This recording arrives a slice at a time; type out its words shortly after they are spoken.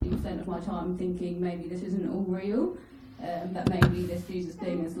time thinking maybe this isn't all real, that maybe this Jesus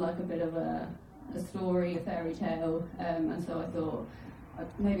thing is like a bit of a story, a fairy tale, and so I thought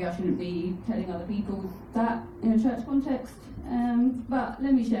maybe I shouldn't be telling other people that in a church context, but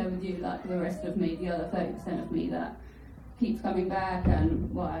let me share with you like the rest of me, the other 30% of me that keeps coming back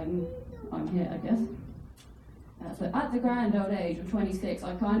and why I'm here, I guess. So at the grand old age of 26,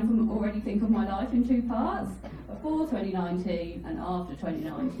 I kind of already think of my life in two parts, before 2019 and after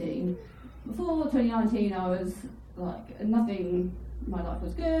 2019. Before 2019 I was like, nothing, my life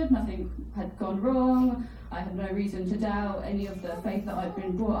was good, nothing had gone wrong, I had no reason to doubt any of the faith that I'd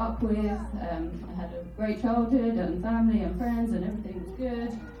been brought up with. I had a great childhood and family and friends and everything was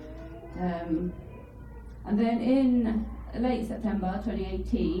good. And then in late September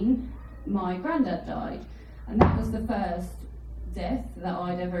 2018, my granddad died. And that was the first death that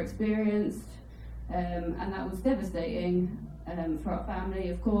I'd ever experienced, and that was devastating for our family,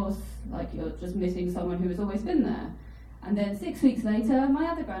 of course, like you're just missing someone who has always been there. And then 6 weeks later, my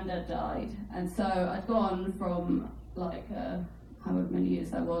other granddad died, and so I'd gone from like however many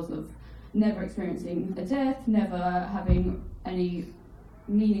years that was of never experiencing a death, never having any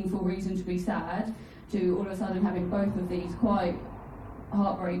meaningful reason to be sad, to all of a sudden having both of these quite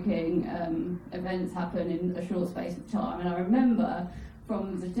heartbreaking events happen in a short space of time. And I remember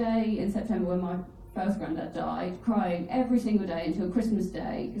from the day in September when my first granddad died, crying every single day until Christmas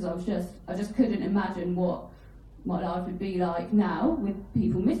Day, because I just couldn't imagine what my life would be like now with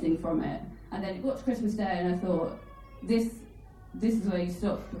people missing from it. And then it got to Christmas Day and I thought, this is where you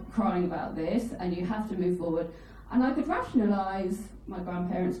stop crying about this and you have to move forward. And I could rationalise my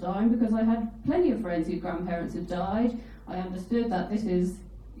grandparents dying because I had plenty of friends whose grandparents had died. I understood that this is,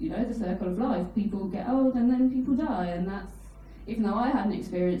 the circle of life. People get old and then people die, and that's, even though I hadn't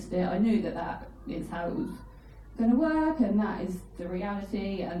experienced it, I knew that is how it was going to work, and that is the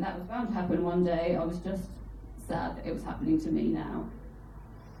reality, and that was bound to happen one day. I was just sad that it was happening to me now.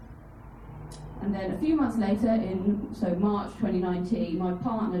 And then a few months later, so March 2019, my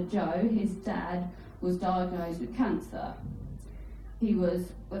partner Joe, his dad, was diagnosed with cancer. He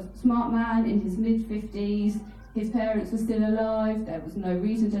was a smart man in his mid-50s. His parents were still alive. There was no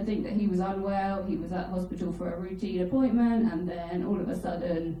reason to think that he was unwell. He was at hospital for a routine appointment, and then all of a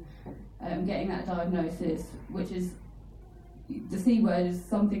sudden, getting that diagnosis, which is the C word, is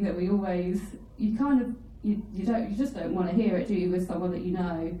something that we always you just don't want to hear it, do you, with someone that you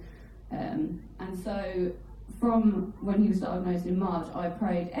know. And so, from when he was diagnosed in March, I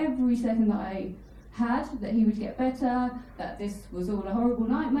prayed every second that I had that he would get better, that this was all a horrible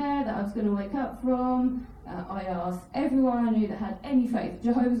nightmare that I was going to wake up from. I asked everyone I knew that had any faith,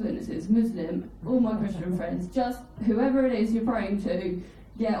 Jehovah's Witnesses, Muslim, all my Christian friends, just whoever it is you're praying to,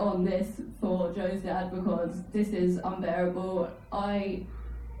 get on this for Joe's dad because this is unbearable. I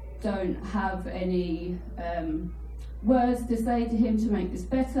don't have any words to say to him to make this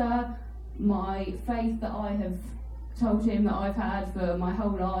better. My faith that I have told him that I've had for my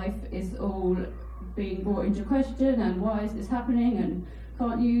whole life is all being brought into question, and why is this happening, and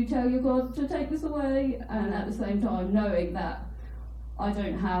can't you tell your God to take this away? And at the same time knowing that I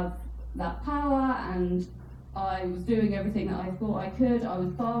don't have that power, and I was doing everything that I thought I could. I was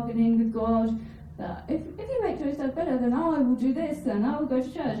bargaining with God that if you make Joe's dad better, then I will do this, and I will go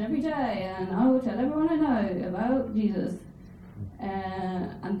to church every day, and I will tell everyone I know about Jesus.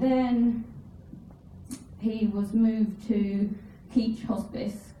 And then he was moved to Keach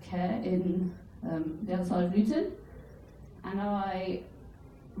Hospice Care in the other side of Luton, and I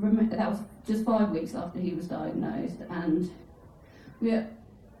remember that was just 5 weeks after he was diagnosed, and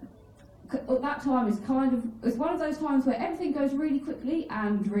that time is it's one of those times where everything goes really quickly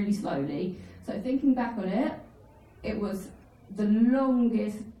and really slowly. So thinking back on it, it was the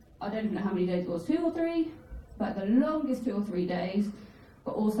longest, I don't even know how many days it was, 2 or 3, but the longest 2 or 3 days,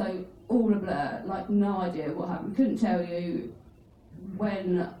 but also all a blur, like no idea what happened. Couldn't tell you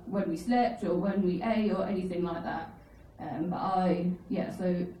when we slept or when we ate or anything like that.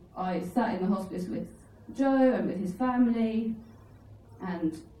 So I sat in the hospice with Joe and with his family,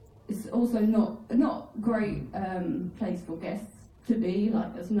 and it's also not great place for guests to be.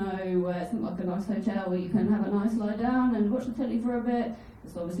 Like it's not like a nice hotel where you can have a nice lie down and watch the telly for a bit.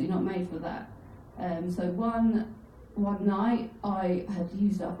 It's obviously not made for that. So one night I had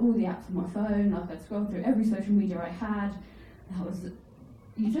used up all the apps on my phone. Like I'd scrolled through every social media I had.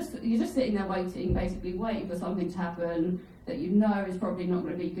 You're just sitting there waiting for something to happen that you know is probably not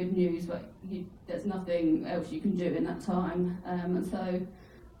going to be good news, but there's nothing else you can do in that time. And so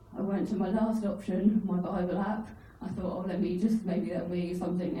I went to my last option, my Bible app. I thought, maybe there'll be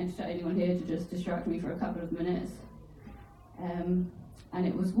something entertaining on here to just distract me for a couple of minutes. and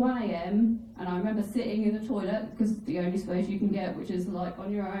it was 1 a.m, and I remember sitting in the toilet, because it's the only space you can get, which is like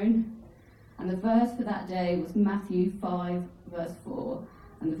on your own, and the verse for that day was Matthew 5 verse 4,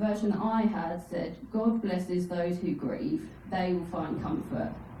 and the version that I had said, God blesses those who grieve, they will find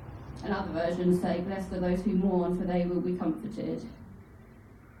comfort. And other versions say, blessed are those who mourn, for they will be comforted.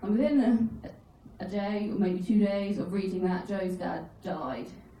 And within a day, or maybe 2 days of reading that, Joe's dad died.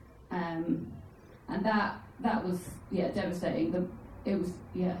 And that was, devastating. It was,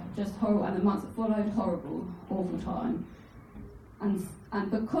 just horrible. And the months that followed, horrible, awful time. And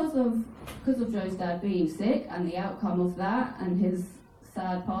because of Joe's dad being sick and the outcome of that and his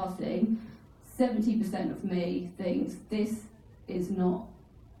sad passing, 70% of me thinks this is not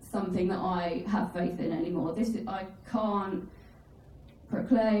something that I have faith in anymore. I can't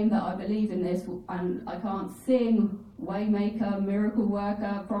proclaim that I believe in this, and I can't sing Waymaker, Miracle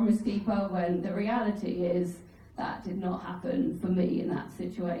Worker, Promise Keeper, when the reality is that did not happen for me in that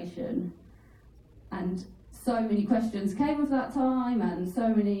situation. And so many questions came of that time, and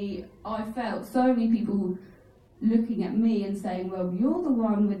I felt so many people looking at me and saying, well, you're the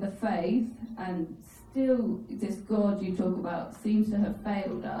one with the faith, and still this God you talk about seems to have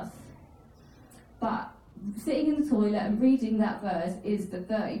failed us. But sitting in the toilet and reading that verse is the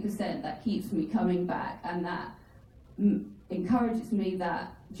 30% that keeps me coming back, and that encourages me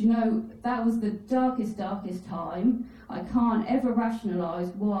that, that was the darkest time. I can't ever rationalise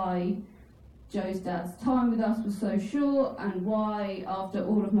why Joe's dad's time with us was so short, and why after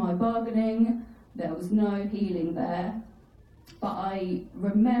all of my bargaining there was no healing there. But I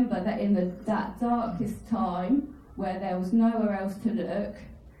remember that in that darkest time, where there was nowhere else to look,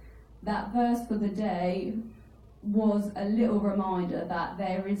 that verse for the day was a little reminder that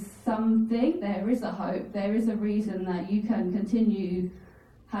there is something, there is a hope, there is a reason that you can continue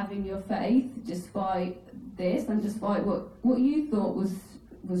having your faith despite this, and despite what you thought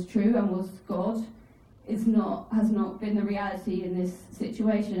was true and was God has not been the reality in this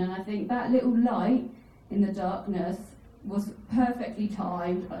situation. And I think that little light in the darkness was perfectly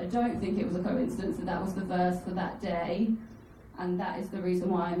timed. I don't think it was a coincidence that was the verse for that day, and that is the reason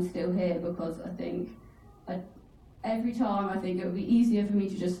why I'm still here, because I think every time I think it would be easier for me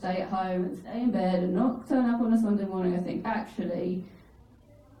to just stay at home and stay in bed and not turn up on a Sunday morning. I think actually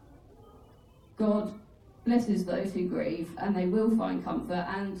God blesses those who grieve, and they will find comfort,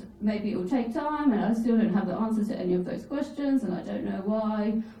 and maybe it will take time, and I still don't have the answers to any of those questions, and I don't know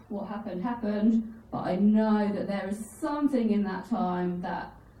why. What happened, but I know that there is something in that time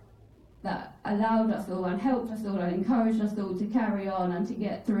that allowed us all and helped us all and encouraged us all to carry on and to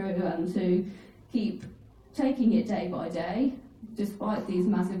get through and to keep taking it day by day despite these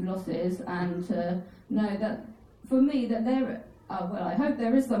massive losses, and to know that for me that I hope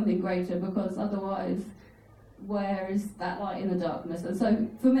there is something greater, because otherwise where is that light in the darkness? And so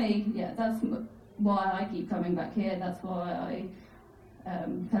for me, that's why I keep coming back here. That's why I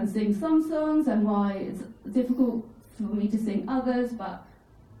can sing some songs, and why it's difficult for me to sing others, but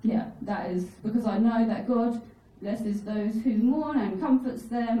that is because I know that God blesses those who mourn and comforts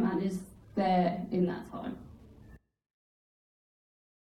them and is there in that time.